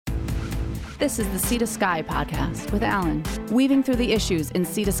This is the Sea to Sky podcast with Alan, weaving through the issues in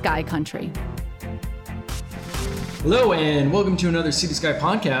Sea to Sky country. Hello and welcome to another Sea to Sky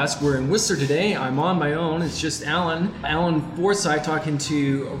podcast. We're in Whistler today. I'm on my own. It's just Alan Forsyth talking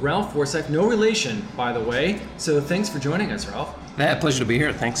to Ralph Forsyth. No relation, by the way. So thanks for joining us, Ralph. Yeah, pleasure to be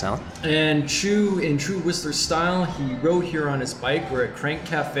here. Thanks, Alan. And in true Whistler style, he rode here on his bike. We're at Crank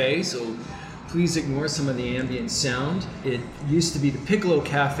Cafe, so please ignore some of the ambient sound. It used to be the Piccolo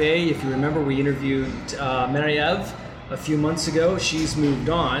Cafe. If you remember, we interviewed Mariev a few months ago. She's moved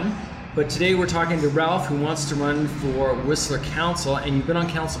on. But today we're talking to Ralph, who wants to run for Whistler Council, and you've been on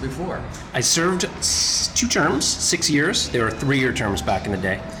council before. I served 2 terms, 6 years. They were 3-year terms back in the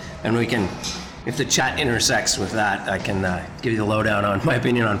day. And we can, if the chat intersects with that, I can give you the lowdown on my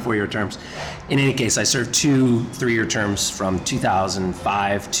opinion on 4-year terms. In any case, I served 2 3-year terms from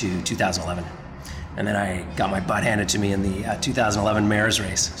 2005 to 2011. And then I got my butt handed to me in the 2011 mayor's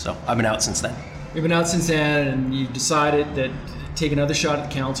race. So I've been out since then. You've been out since then, and you decided that take another shot at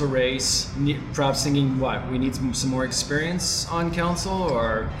the council race, perhaps thinking, what, we need some more experience on council,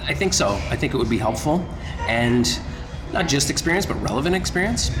 or? I think so. I think it would be helpful. And not just experience, but relevant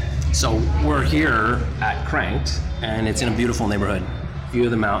experience. So we're here at Cranked, and it's in a beautiful neighborhood, view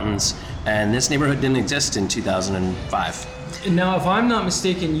of the mountains, and this neighborhood didn't exist in 2005. Now, if I'm not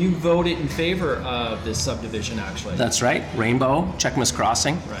mistaken, you voted in favor of this subdivision, actually. That's right. Rainbow, Cheakamus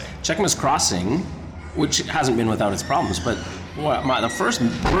Crossing. Right. Cheakamus Crossing, which hasn't been without its problems, but the first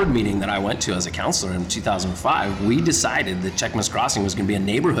board meeting that I went to as a councillor in 2005, we decided that Cheakamus Crossing was going to be a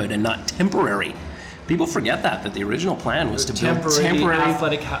neighborhood and not temporary. People forget that the original plan was to build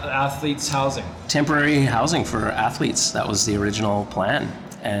temporary athletes housing. Temporary housing for athletes. That was the original plan.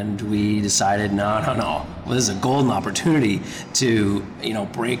 And we decided, no. Well, this is a golden opportunity to,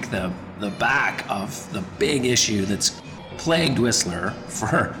 break the back of the big issue that's plagued Whistler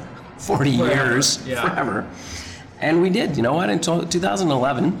for 40 years, forever. And we did. You know what? Until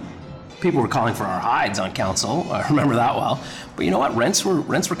 2011, people were calling for our hides on council. I remember that well. But you know what? Rents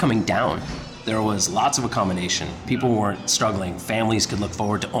were coming down. There was lots of accommodation. People weren't struggling. Families could look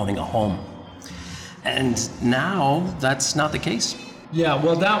forward to owning a home. And now that's not the case. Yeah,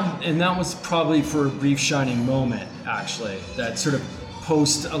 well, that was probably for a brief shining moment, actually. That sort of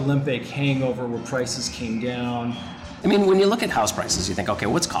post-Olympic hangover where prices came down. I mean, when you look at house prices, you think, okay,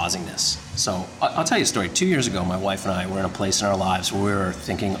 what's causing this? So I'll tell you a story. 2 years ago, my wife and I were in a place in our lives where we were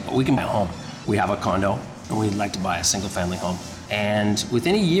thinking, we can buy a home. We have a condo, and we'd like to buy a single-family home. And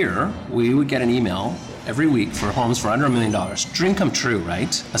within a year, we would get an email every week for homes for under $1 million. Dream come true,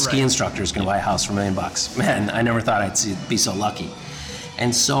 right? A ski instructor is going to buy a house for $1 million. Man, I never thought I'd be so lucky.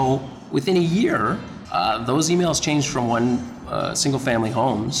 And so within a year, those emails changed from single-family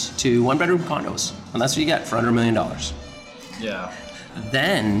homes to 1-bedroom condos. And that's what you get for under $1 million. Yeah.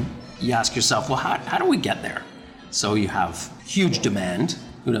 Then you ask yourself, well, how do we get there? So you have huge demand.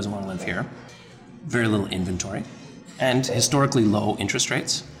 Who doesn't want to live here? Very little inventory. And historically low interest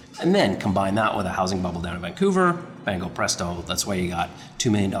rates. And then combine that with a housing bubble down in Vancouver. Bango presto, that's why you got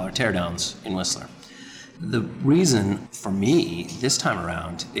 $2 million teardowns in Whistler. The reason for me this time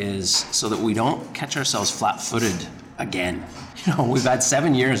around is so that we don't catch ourselves flat-footed again. We've had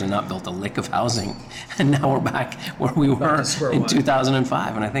 7 years and not built a lick of housing, and now we're back where we were in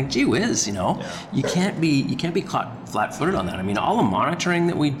 2005. And I think, gee whiz, you can't be caught flat-footed on that. I mean, all the monitoring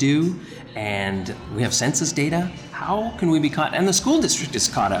that we do, and we have census data. How can we be caught? And the school district is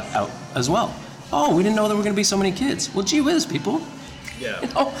caught out as well. Oh, we didn't know there were going to be so many kids. Well, gee whiz, people. Yeah.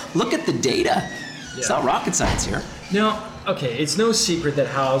 Look at the data. It's not rocket science here. Now, okay, it's no secret that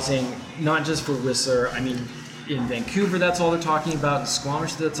housing, not just for Whistler, I mean, in Vancouver, that's all they're talking about. In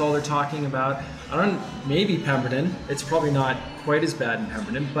Squamish, that's all they're talking about. Maybe Pemberton. It's probably not quite as bad in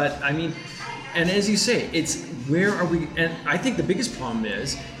Pemberton, but I mean, and as you say, it's where are we, and I think the biggest problem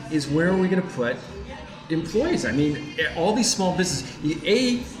is where are we going to put employees? I mean, all these small businesses,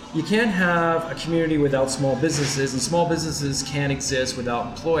 you can't have a community without small businesses, and small businesses can't exist without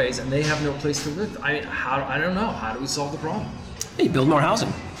employees, and they have no place to live. I don't know. How do we solve the problem? Hey, build more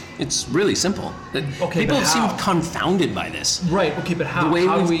housing. It's really simple. Okay, people seem confounded by this. Right. Okay, but how?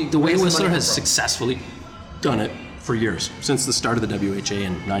 The way Whistler has successfully done it for years, since the start of the WHA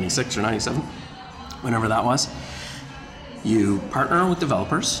in 96 or 97, whenever that was, you partner with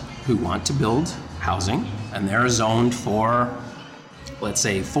developers who want to build housing, and they're zoned for, let's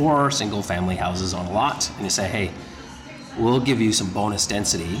say, 4 single-family houses on a lot, and you say, hey, we'll give you some bonus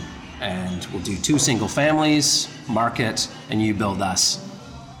density, and we'll do 2 single families, market, and you build us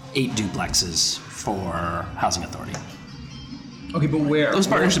 8 duplexes for Housing Authority. Okay, but where? Those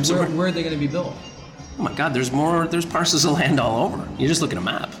partnerships where are they going to be built? Oh my God, there's parcels of land all over. You just look at a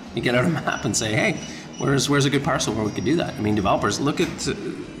map. You get out a map and say, hey, where's a good parcel where we could do that? I mean, developers, look at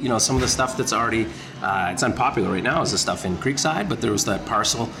some of the stuff that's already, it's unpopular right now is the stuff in Creekside, but there was that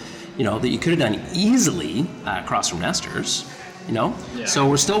parcel, that you could have done easily across from Nestor's, Yeah. So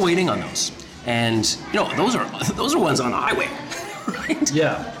we're still waiting on those. And, those are ones on the highway, right?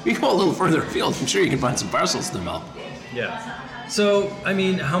 Yeah. You go a little further afield, I'm sure you can find some parcels to develop. Yeah. So, I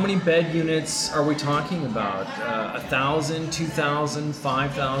mean, how many bed units are we talking about? 1,000, 2,000,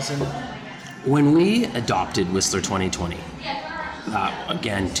 5,000? When we adopted Whistler 2020,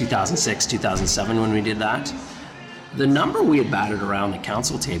 again, 2006, 2007 when we did that, the number we had batted around the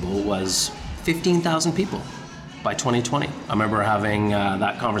council table was 15,000 people by 2020. I remember having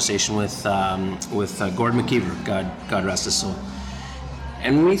that conversation with Gordon McKeever, God rest his soul.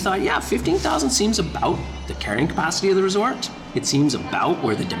 And we thought, 15,000 seems about the carrying capacity of the resort. It seems about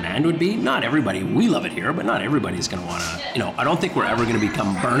where the demand would be. Not everybody, we love it here, but not everybody's going to want to, I don't think we're ever going to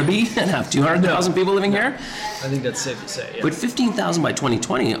become Burnaby and have 200,000 people living here. I think that's safe to say, yeah. But 15,000 by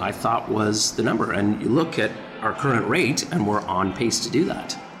 2020, I thought was the number. And you look at our current rate, and we're on pace to do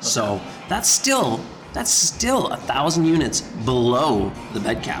that. Okay. So that's still 1,000 units below the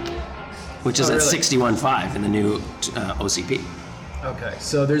bed cap, which is at 61.5 in the new OCP. Okay,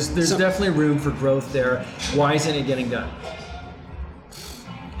 so there's definitely room for growth there. Why isn't it getting done?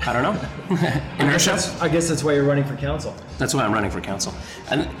 I don't know. Inertia? I guess that's why you're running for council. That's why I'm running for council.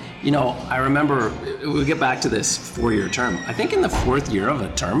 And, I remember, we'll get back to this 4-year term. I think in the 4th year of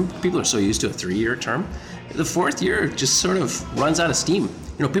a term, people are so used to a 3-year term, the 4th year just sort of runs out of steam.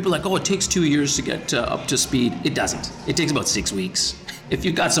 People are like, it takes 2 years to get up to speed. It doesn't. It takes about 6 weeks. If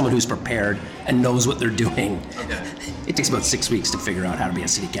you've got someone who's prepared and knows what they're doing, it takes about 6 weeks to figure out how to be a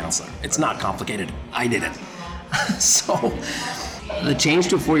city councilor. It's not complicated. I did it. So the change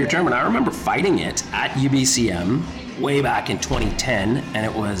to a 4-year term, and I remember fighting it at UBCM way back in 2010, and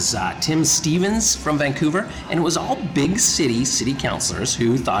it was Tim Stevens from Vancouver, and it was all big city councilors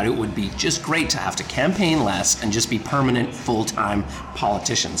who thought it would be just great to have to campaign less and just be permanent, full-time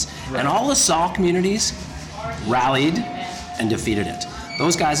politicians. Right. And all the SAW communities rallied and defeated it.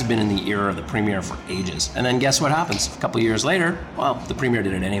 Those guys have been in the ear of the premier for ages. And then guess what happens? A couple of years later, the premier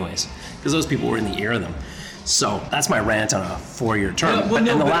did it anyways, because those people were in the ear of them. So that's my rant on a 4-year term. And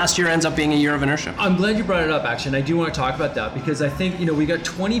the last year ends up being a year of inertia. I'm glad you brought it up, actually, and I do want to talk about that, because I think, we got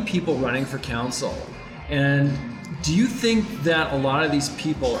 20 people running for council. And do you think that a lot of these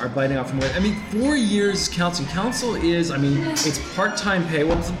people are biting off more? 4 years council. Council is, it's part-time pay.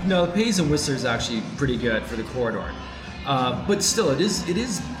 Well, no, the pays in Whistler is actually pretty good for the corridor. But still, it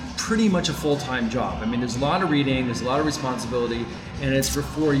is pretty much a full-time job. There's a lot of reading, there's a lot of responsibility, and it's for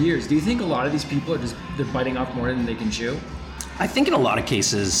 4 years. Do you think a lot of these people they're biting off more than they can chew? I think in a lot of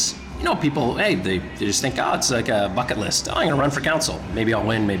cases, people, they just think, it's like a bucket list. I'm going to run for council. Maybe I'll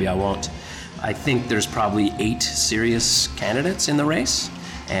win, maybe I won't. I think there's probably 8 serious candidates in the race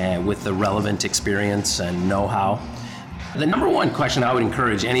with the relevant experience and know-how. The number one question I would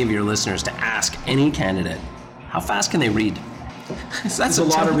encourage any of your listeners to ask any candidate: how fast can they read? There's a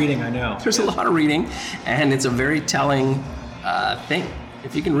lot of reading, I know. There's a lot of reading, and it's a very telling thing.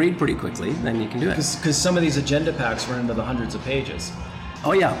 If you can read pretty quickly, then you can do it. Because some of these agenda packs run into the hundreds of pages.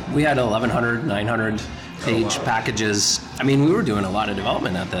 Oh yeah, we had 1,100, 900 page packages. We were doing a lot of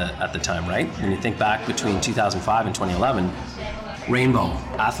development at the time, right? When you think back between 2005 and 2011, Rainbow,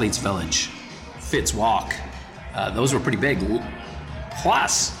 Athletes Village, Fitz Walk, those were pretty big.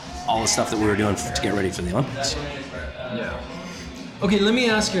 Plus all the stuff that we were doing to get ready for the Olympics. Yeah. Okay, let me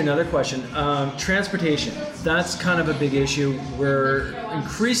ask you another question. Transportation, that's kind of a big issue where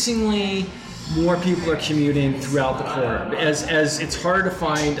increasingly more people are commuting throughout the corridor. As it's hard to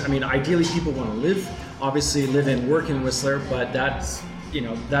find, ideally people want to live and work in Whistler, but that's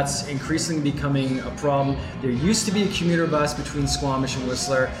increasingly becoming a problem. There used to be a commuter bus between Squamish and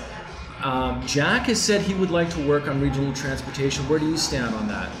Whistler. Jack has said he would like to work on regional transportation. Where do you stand on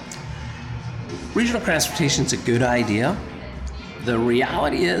that? Regional transportation is a good idea. The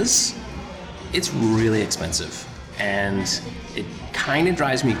reality is, it's really expensive. And it kind of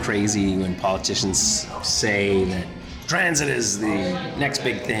drives me crazy when politicians say that transit is the next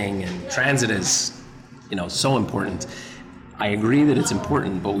big thing and transit is, so important. I agree that it's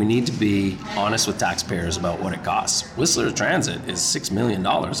important, but we need to be honest with taxpayers about what it costs. Whistler Transit is $6 million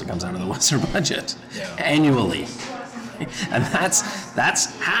that comes out of the Whistler budget annually. And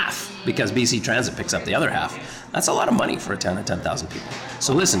that's half, because BC Transit picks up the other half. That's a lot of money for a town of 10,000 people.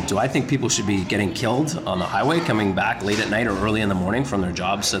 So listen, do I think people should be getting killed on the highway, coming back late at night or early in the morning from their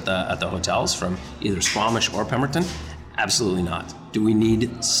jobs at the hotels from either Squamish or Pemberton? Absolutely not. Do we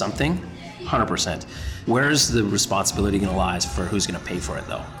need something? 100%. Where's the responsibility going to lie for who's going to pay for it,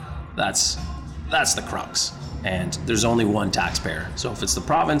 though? That's the crux. And there's only one taxpayer. So if it's the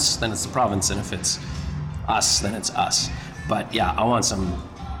province, then it's the province, and if it's us, then it's us. But yeah, I want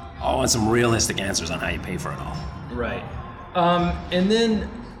some realistic answers on how you pay for it all. Right. And then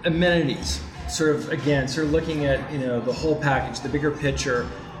amenities. Sort of looking at, the whole package, the bigger picture.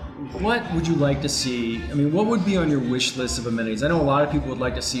 What would you like to see? I mean, what would be on your wish list of amenities? I know a lot of people would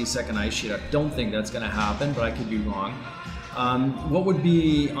like to see a second ice sheet. I don't think that's going to happen, but I could be wrong. What would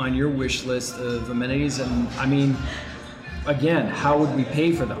be on your wish list of amenities? And I mean, again, how would we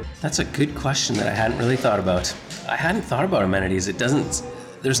pay for them? That's a good question that I hadn't really thought about. I hadn't thought about amenities.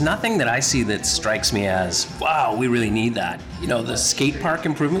 There's nothing that I see that strikes me as, wow, we really need that. The skate park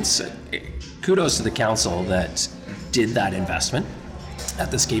improvements, kudos to the council that did that investment at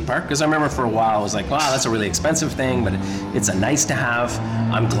the skate park, because I remember for a while I was like, wow, that's a really expensive thing, but it's a nice to have.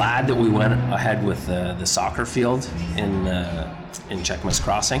 I'm glad that we went ahead with the soccer field in Cheakamus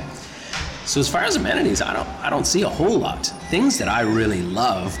Crossing. So as far as amenities, I don't see a whole lot. Things that I really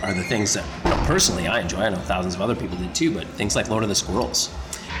love are the things that personally I enjoy. I know thousands of other people did too, but things like Lord of the Squirrels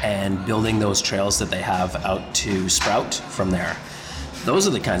and building those trails that they have out to Sprout from there. Those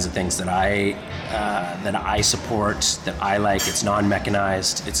are the kinds of things that I support, that I like. It's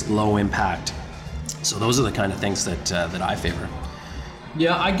non-mechanized, it's low impact. So those are the kind of things that I favor.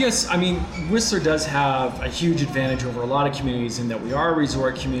 Yeah, I guess, Whistler does have a huge advantage over a lot of communities in that we are a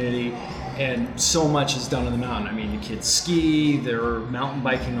resort community and so much is done on the mountain. The kids ski, they're mountain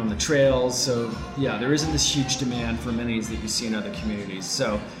biking on the trails. So yeah, there isn't this huge demand for amenities that you see in other communities.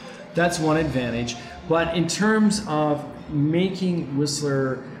 So that's one advantage. But in terms of making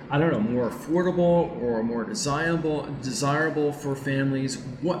Whistler, more affordable or more desirable for families,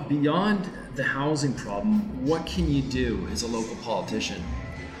 what beyond the housing problem, what can you do as a local politician?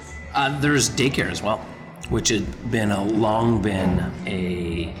 There's daycare as well, which had long been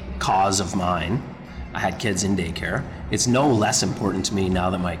a cause of mine. I had kids in daycare. It's no less important to me now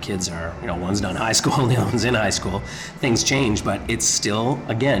that my kids are, one's done high school and the other one's in high school. Things change, but it's still,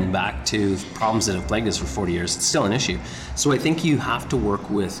 again, back to problems that have plagued us for 40 years. It's still an issue. So I think you have to work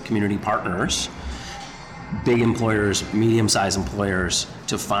with community partners, big employers, medium-sized employers,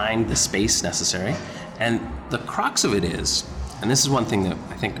 to find the space necessary. And the crux of it is, and this is one thing that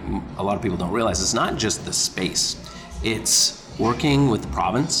I think a lot of people don't realize, it's not just the space. It's working with the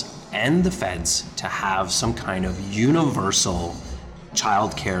province and the feds to have some kind of universal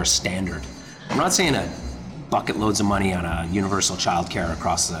childcare standard. I'm not saying a bucket loads of money on a universal childcare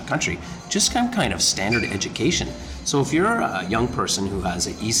across the country, just some kind of standard education. So if you're a young person who has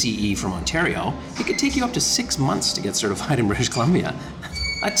an ECE from Ontario, it could take you up to 6 months to get certified in British Columbia.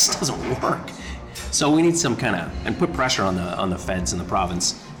 That just doesn't work. So we need some kind of, and put pressure on the feds and the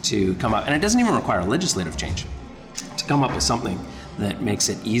province to come up, and it doesn't even require legislative change, to come up with something that makes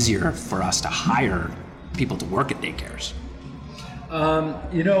it easier for us to hire people to work at daycares.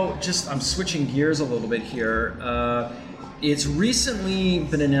 I'm switching gears a little bit here. It's recently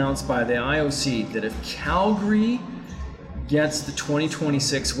been announced by the IOC that if Calgary gets the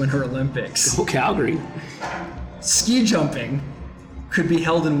 2026 Winter Olympics, Go Calgary. Ski jumping could be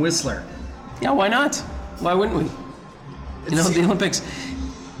held in Whistler. Yeah, why not? Why wouldn't we? The Olympics,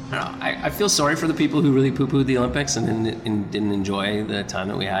 I feel sorry for the people who really poo-pooed the Olympics and didn't enjoy the time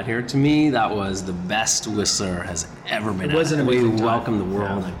that we had here. To me, that was the best Whistler has ever been. It was an amazing We welcomed the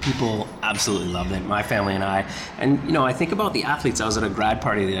world, and people absolutely loved it. My family and I. And I think about the athletes. I was at a grad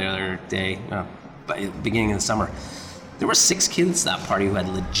party the other day, beginning of the summer. There were 6 kids at that party who had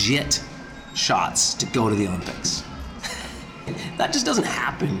legit shots to go to the Olympics. That just doesn't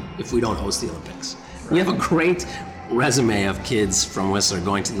happen if we don't host the Olympics. We have a great resume of kids from Whistler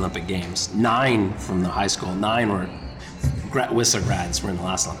going to the Olympic Games. 9 from the high school, 9 were Whistler grads were in the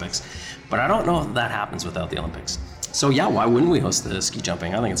last Olympics. But I don't know if that happens without the Olympics. So yeah, why wouldn't we host the ski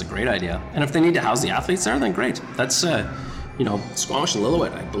jumping? I think it's a great idea. And if they need to house the athletes there, then great. That's, Squamish and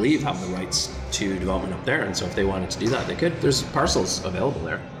Lillooet, I believe, have the rights to development up there. And so if they wanted to do that, they could. There's parcels available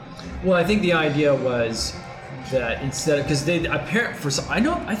there. Well, I think the idea was that instead of, because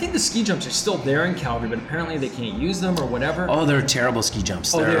I think the ski jumps are still there in Calgary, but apparently they can't use them or whatever. Oh, they're terrible ski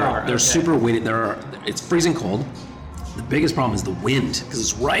jumps. They are. They're super windy. It's freezing cold. The biggest problem is the wind, because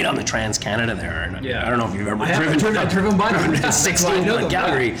it's right on the Trans-Canada there. And yeah. I don't know if you've ever driven by them. 16 on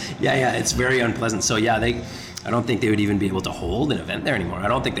Calgary. Yeah, it's very unpleasant. So yeah, I don't think they would even be able to hold an event there anymore. I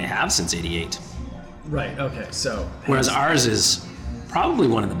don't think they have since '88. Right. Okay. So. Whereas ours is probably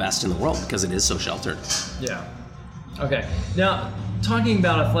one of the best in the world because it is so sheltered. Yeah. Okay. Now, talking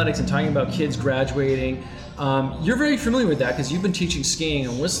about athletics and talking about kids graduating, You're very familiar with that because you've been teaching skiing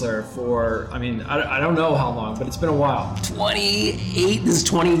in Whistler for, I don't know how long, but it's been a while. 28, this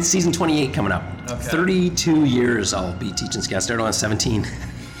is season 28 coming up. Okay. 32 years I'll be teaching ski. I started when I was 17.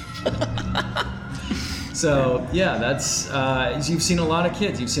 So yeah, that's you've seen a lot of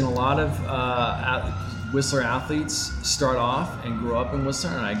kids. You've seen a lot of Whistler athletes start off and grow up in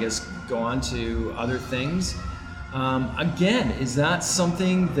Whistler, and I guess go on to other things. Again, is that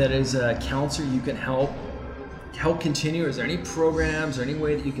something that as a counselor you can help continue? Is there any programs or any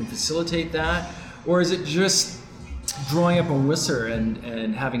way that you can facilitate that, or is it just growing up in Whistler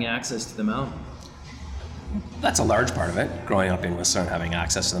and having access to the mountain? That's a large part of it, growing up in Whistler and having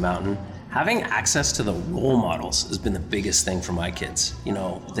access to the mountain. Having access to the role models has been the biggest thing for my kids. You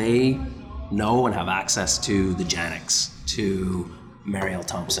know, they know and have access to the Janiks, to Marielle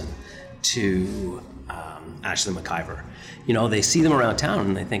Thompson, to Ashley McIver. You know, they see them around town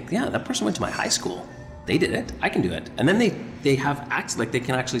and they think, yeah, that person went to my high school. They did it, I can do it. And then they have access, like they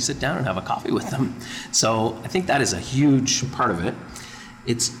can actually sit down and have a coffee with them. So I think that is a huge part of it.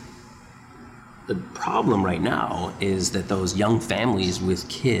 The problem right now is that those young families with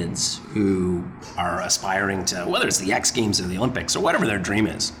kids who are aspiring to, whether it's the X Games or the Olympics or whatever their dream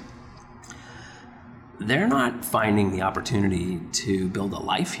is, they're not finding the opportunity to build a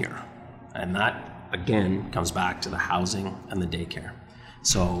life here. And that, again, comes back to the housing and the daycare.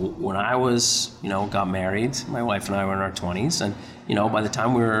 So when I was, got married, my wife and I were in our 20s, and, by the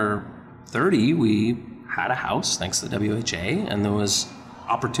time we were 30, we had a house, thanks to the WHA, and there was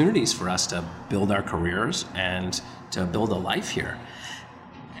opportunities for us to build our careers and to build a life here.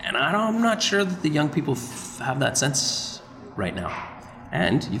 And I'm not sure that the young people have that sense right now.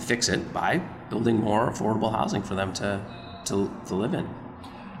 And you fix it by building more affordable housing for them to live in.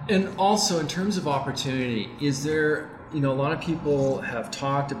 And also in terms of opportunity, is there, a lot of people have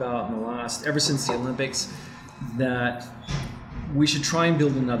talked about ever since the Olympics, that we should try and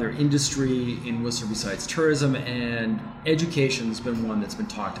build another industry in Whistler besides tourism, and education has been one that's been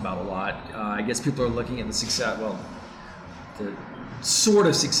talked about a lot. I guess people are looking at the the sort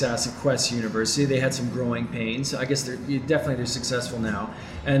of success of Quest University. They had some growing pains. I guess they're successful now.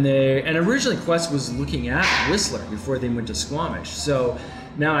 And originally Quest was looking at Whistler before they went to Squamish. So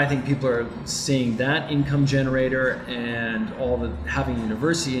now I think people are seeing that income generator and all that having a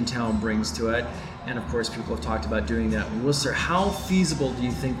university in town brings to it. And of course, people have talked about doing that in Whistler. How feasible do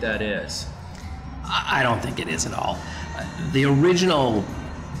you think that is? I don't think it is at all. The original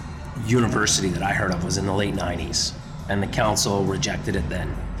university that I heard of was in the late 90s, and the council rejected it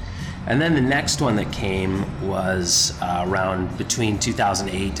then. And then the next one that came was around between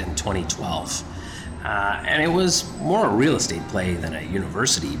 2008 and 2012. And it was more a real estate play than a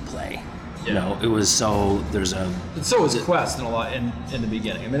university play. Yeah. It was so there's a... And so was Quest in the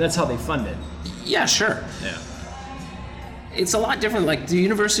beginning. I mean, that's how they fund it. Yeah, sure. Yeah. It's a lot different. Like, do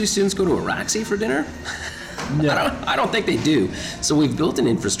university students go to Araxi for dinner? No. I don't think they do. So we've built an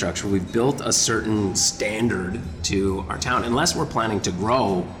infrastructure. We've built a certain standard to our town. Unless we're planning to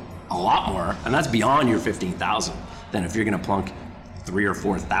grow a lot more, and that's beyond your 15,000, then if you're going to plunk 3,000 or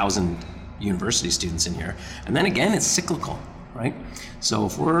 4,000 university students in here. And then again, it's cyclical, right? So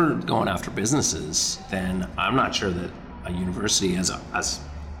if we're going after businesses, then I'm not sure that a university has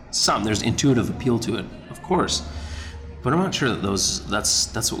there's intuitive appeal to it, of course, but I'm not sure that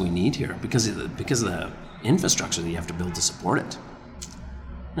that's what we need here because of the infrastructure that you have to build to support it.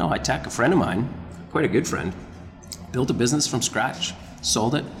 High tech, a friend of mine, quite a good friend, built a business from scratch,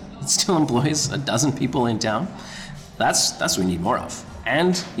 sold it, it still employs a dozen people in town. That's what we need more of.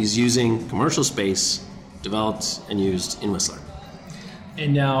 And he's using commercial space developed and used in Whistler.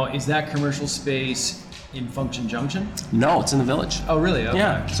 And now, is that commercial space in Function Junction? No, it's in the village. Oh, really? Okay.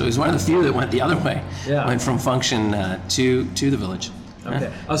 Yeah, so he's one of the few that went the other way. Yeah. Went from Function to the village. Okay.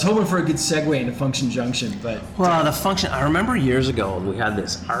 Yeah. I was hoping for a good segue into Function Junction, but... Well, the Function, I remember years ago, we had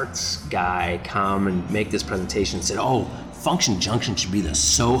this arts guy come and make this presentation and said, Function Junction should be the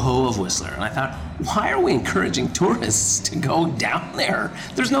Soho of Whistler. And I thought, why are we encouraging tourists to go down there?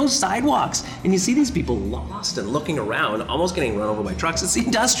 There's no sidewalks. And you see these people lost and looking around, almost getting run over by trucks. It's the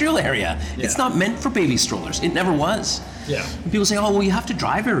industrial area. Yeah. It's not meant for baby strollers. It never was. Yeah. And people say, you have to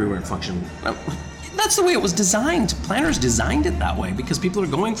drive everywhere in Function. That's the way it was designed. Planners designed it that way because people are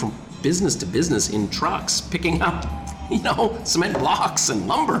going from business to business in trucks, picking up cement blocks and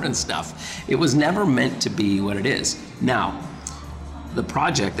lumber and stuff. It was never meant to be what it is. Now, the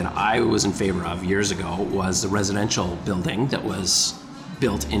project that I was in favor of years ago was the residential building that was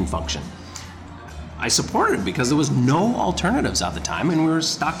built in Function. I supported it because there was no alternatives at the time and we were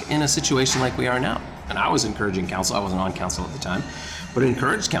stuck in a situation like we are now. And I was encouraging council, I wasn't on council at the time, but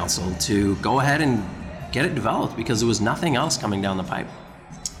encouraged council to go ahead and get it developed, because there was nothing else coming down the pipe.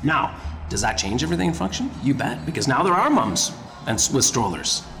 Now, does that change everything in function? You bet, because now there are mums and with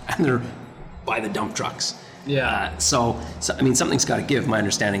strollers, and they're by the dump trucks. Yeah. So I mean, something's got to give. My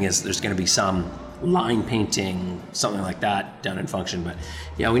understanding is there's going to be some line painting, something like that down in function. But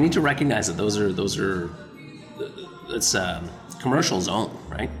yeah, we need to recognize that those are it's commercial zone,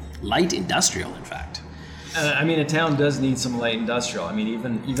 right? Light industrial, in fact. I mean, a town does need some light industrial. I mean,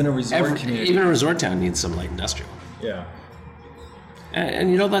 even a resort community. Even a resort town needs some light industrial. Yeah.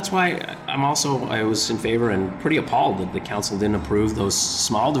 And you know, that's why I was in favor and pretty appalled that the council didn't approve those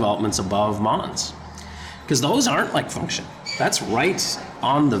small developments above Mons, because those aren't like function. That's right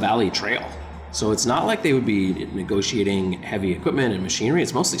on the Valley Trail. So it's not like they would be negotiating heavy equipment and machinery.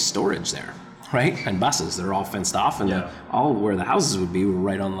 It's mostly storage there, right? And buses. They're all fenced off, and all where the houses would be were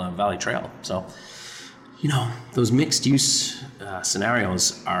right on the Valley Trail. So, you know, those mixed use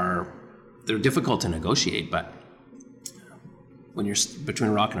scenarios they're difficult to negotiate, but when you're between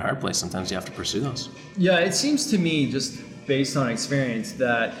a rock and a hard place, sometimes you have to pursue those. Yeah, it seems to me, just based on experience,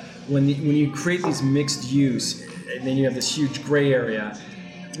 that when you create these mixed use, and then you have this huge gray area,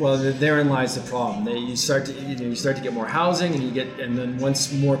 well, therein lies the problem. You start to get more housing, and then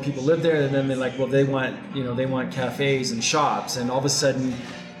once more people live there, then they're like, well, they want cafes and shops, and all of a sudden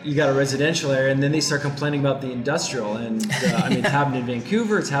you got a residential area, and then they start complaining about the industrial. And I mean, it's happened in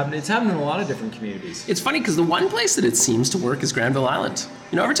Vancouver. It's happened in a lot of different communities. It's funny because the one place that it seems to work is Granville Island.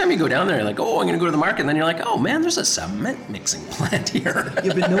 You know, every time you go down there, you're like, oh, I'm going to go to the market, and then you're like, oh man, there's a cement mixing plant here.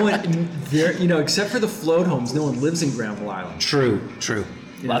 Yeah, but no one there, except for the float homes, no one lives in Granville Island. True.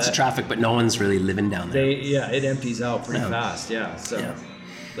 Lots of traffic, but no one's really living down there. It empties out pretty fast. Yeah, so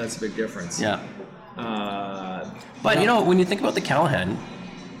that's a big difference. Yeah. But you know, when you think about the Callahan,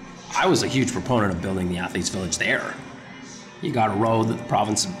 I was a huge proponent of building the Athletes Village there. You got a road that the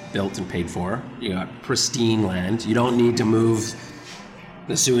province built and paid for. You got pristine land. You don't need to move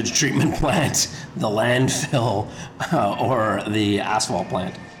the sewage treatment plant, the landfill, or the asphalt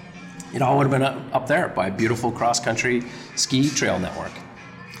plant. It all would have been up there by a beautiful cross-country ski trail network.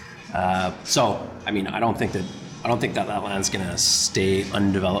 So, I mean, I don't think that land's going to stay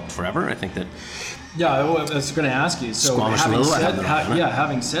undeveloped forever. I think that. Yeah, I was going to ask you. So,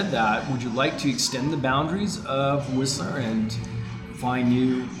 having said that, would you like to extend the boundaries of Whistler and find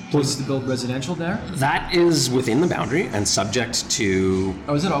new places to build residential there? That is within the boundary and subject to.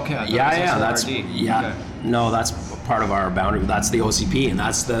 Oh, is it okay? No, that's part of our boundary. That's the OCP, and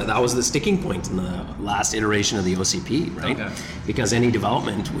that was the sticking point in the last iteration of the OCP, right? Okay. Because any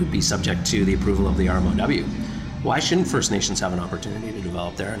development would be subject to the approval of the RMOW. Why shouldn't First Nations have an opportunity to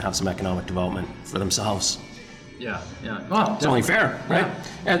develop there and have some economic development for themselves? Yeah. Well, it's only fair, right?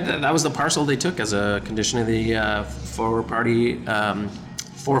 Yeah. And that was the parcel they took as a condition of the four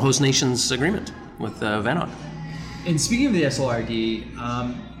host nations agreement with Vanon. And speaking of the SLRD,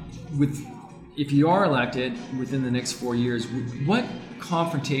 if you are elected within the next 4 years, what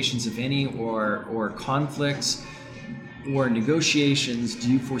confrontations, if any, or conflicts or negotiations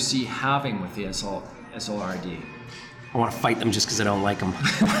do you foresee having with the SLRD? I want to fight them just because I don't like them.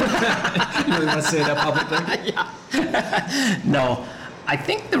 You really want to say that publicly? Yeah. No, I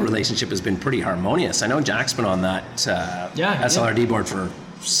think the relationship has been pretty harmonious. I know Jack's been on that SLRD board for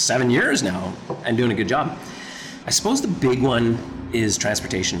 7 years now and doing a good job. I suppose the big one is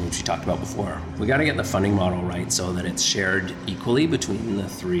transportation, which we talked about before. We got to get the funding model right so that it's shared equally between the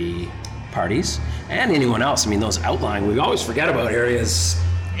three parties and anyone else. I mean, those outlying, we always forget about areas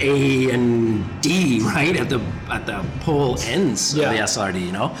A and D, right, at the pole ends of the SLRD,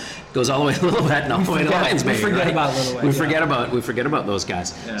 you know? Goes all the way to Lillooet and all the way to Lions Bay. We forget about Lillooet. We forget about those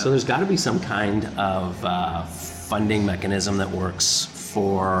guys. Yeah. So there's got to be some kind of funding mechanism that works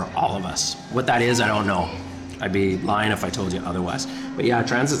for all of us. What that is, I don't know. I'd be lying if I told you otherwise. But yeah,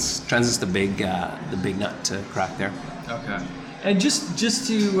 transit's the big nut to crack there. Okay. And just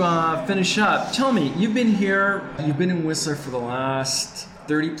to finish up, tell me, you've been in Whistler for the last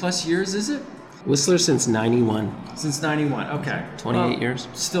 30 plus years, is it? Whistler since 91. Since 91, okay. 28 years.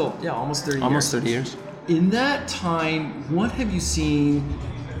 Still, almost 30 years. Almost 30 years. In that time, what have you seen?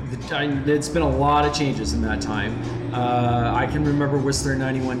 It's been a lot of changes in that time. I can remember Whistler in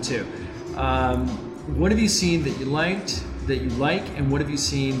 91 too. What have you seen that you like, and what have you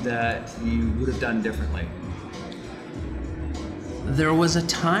seen that you would have done differently? There was a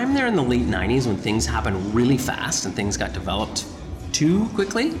time there in the late 90s when things happened really fast and things got developed too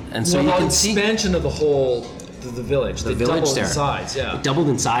quickly, and so you can see expansion of the village. The village doubled there. In size, yeah. It doubled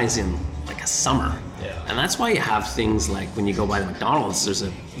in size in like a summer. Yeah. And that's why you have things like when you go by the McDonald's,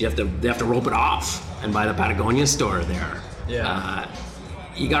 they have to rope it off and buy the Patagonia store there. Yeah.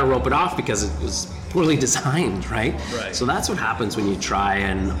 you got to rope it off because it was poorly designed, right? Right. So that's what happens when you try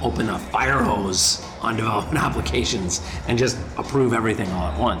and open a fire hose on development applications and just approve everything all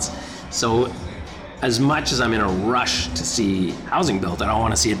at once. So as much as I'm in a rush to see housing built, I don't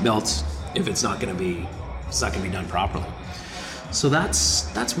want to see it built if it's not going to be done properly. So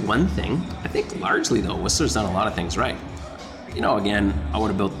that's one thing. I think largely though, Whistler's done a lot of things right. Again, I would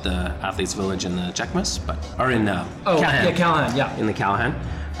have built the Athletes Village in the Checkmas, Callahan. Callahan, yeah. In the Callahan.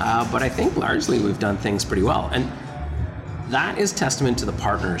 But I think largely we've done things pretty well. And that is testament to the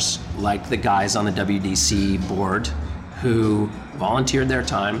partners, like the guys on the WDC board who volunteered their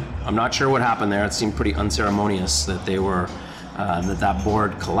time. I'm not sure what happened there. It seemed pretty unceremonious that that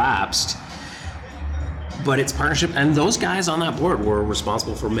board collapsed. But it's partnership, and those guys on that board were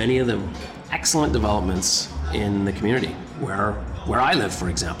responsible for many of the excellent developments in the community, where I live, for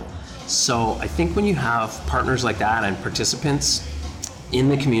example. So I think when you have partners like that and participants in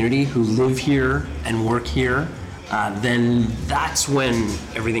the community who live here and work here, then that's when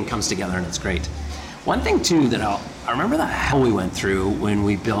everything comes together and it's great. One thing too that I remember the hell we went through when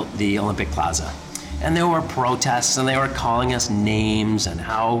we built the Olympic Plaza. And there were protests, and they were calling us names and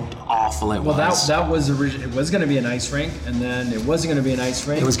how awful it was. Well, that was it was going to be an ice rink, and then it wasn't going to be an ice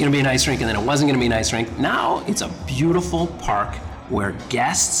rink. It was going to be an ice rink, and then it wasn't going to be an ice rink. Now it's a beautiful park where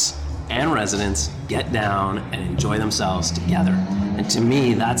guests and residents get down and enjoy themselves together. And to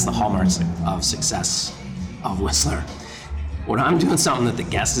me, that's the hallmarks of success of Whistler. When I'm doing something that the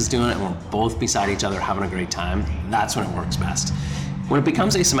guest is doing, and we're both beside each other having a great time, that's when it works best. When it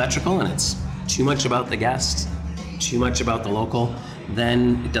becomes asymmetrical and it's too much about the guest, too much about the local,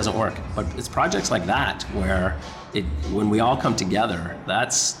 then it doesn't work. But it's projects like that where when we all come together,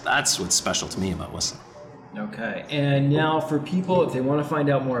 that's what's special to me about Whistler. Okay, and now for people, if they want to find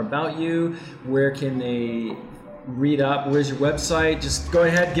out more about you, where can they read up? Where's your website? Just go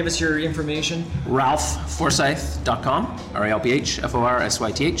ahead, give us your information. RalphForsyth.com,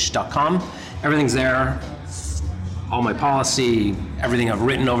 RalphForsyth.com. Everything's there. All my policy, everything I've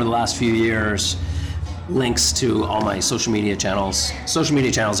written over the last few years, links to all my social media channels. Social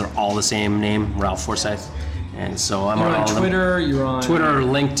media channels are all the same name, Ralph Forsyth. And so I'm on all Twitter, of them. you're on Twitter,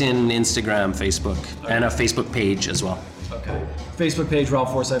 LinkedIn, Instagram, Facebook, and a Facebook page as well. Okay. Facebook page,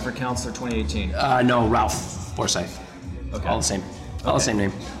 Ralph Forsyth for Councillor 2018. No, Ralph Forsyth. Okay. All the same. All the same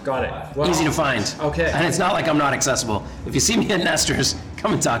name. Got it. Well, easy to find. Okay. And it's not like I'm not accessible. If you see me at Nestor's,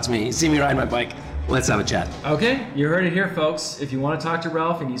 come and talk to me. You see me ride my bike, let's have a chat. Okay, you heard it here, folks. If you want to talk to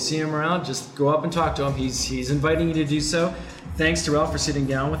Ralph and you see him around, just go up and talk to him. He's inviting you to do so. Thanks to Ralph for sitting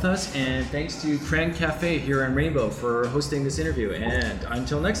down with us, and thanks to Cran Cafe here on Rainbow for hosting this interview. And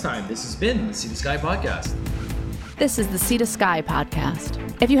until next time, this has been the See the Sky Podcast. This is the Sea to Sky Podcast.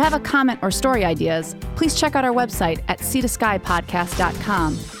 If you have a comment or story ideas, please check out our website at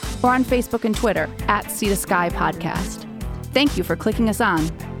seatoskypodcast.com or on Facebook and Twitter at Sea to Sky Podcast. Thank you for clicking us on.